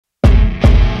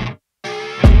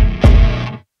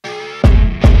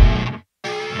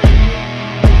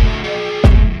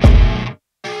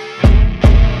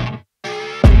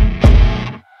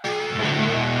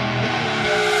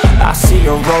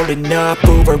Holding up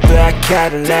Uber black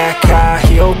Cadillac, high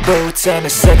heel boots, and a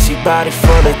sexy body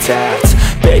full of tats.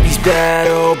 Baby's bad,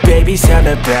 oh baby's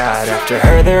hella bad. After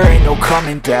her there ain't no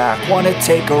coming back. Wanna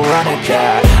take a run at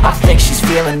that. I think she's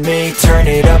feeling me, turn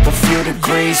it up a few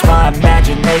degrees. My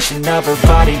imagination of her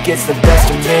body gets the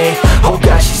best of me. Oh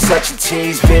gosh, she's such a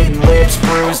tease, bitten lips,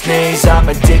 bruised knees. I'm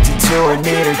addicted to her,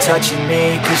 need her touching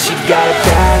me, cause she got a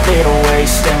bad little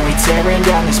waist. And we tearing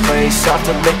down this place, off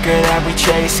the liquor that we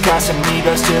chase.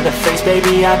 Casamigos to the face,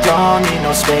 baby I don't need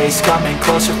no space. Coming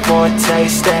closer for a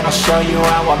taste, and I'll show you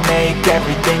how I make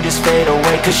everything just fade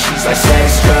away. Cause she's like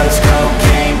sex, drugs,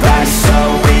 cocaine, body so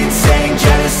insane.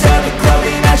 Jealous of the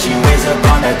clothing that she wears up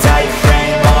on a tight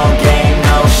frame. All game,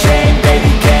 no shame, baby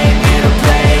came here to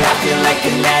play. I feel like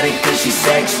an addict cause she's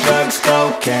sex, drugs,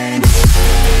 cocaine.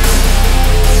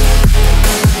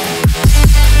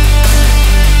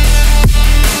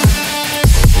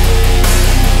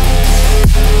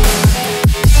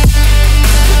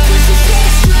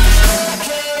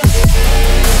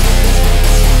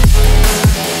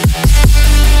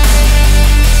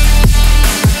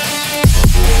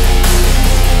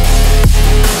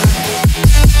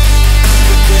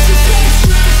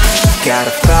 Got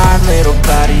a fine little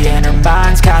body and her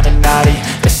mind's kinda naughty.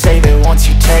 They say that once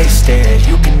you taste it,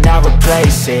 you cannot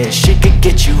replace it. She could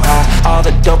get you high, all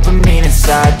the dopamine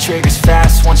inside triggers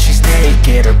fast once she's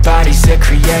naked. Her body's a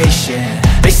creation.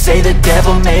 They say the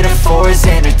devil made her for his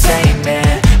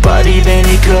entertainment, but even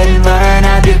he couldn't learn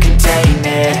how to contain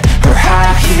it. Her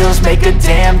high heels make a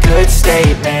damn good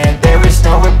statement. There is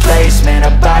no replacement,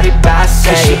 a body by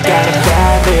Satan. Cause she got a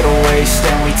bad little waist,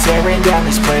 and we tearing down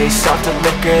this place. Off the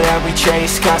liquor that we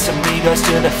chase, Casamigos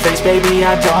to the face. Baby,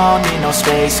 I don't need no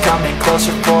space. Coming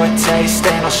closer for a taste,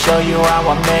 and I'll show you how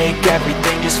I make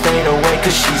everything just fade away.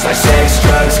 Cause she's like sex,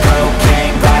 drugs,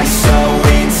 cocaine, body so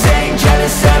insane.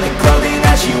 Jealous of the clothing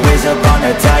that she wears up on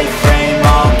her tight frame.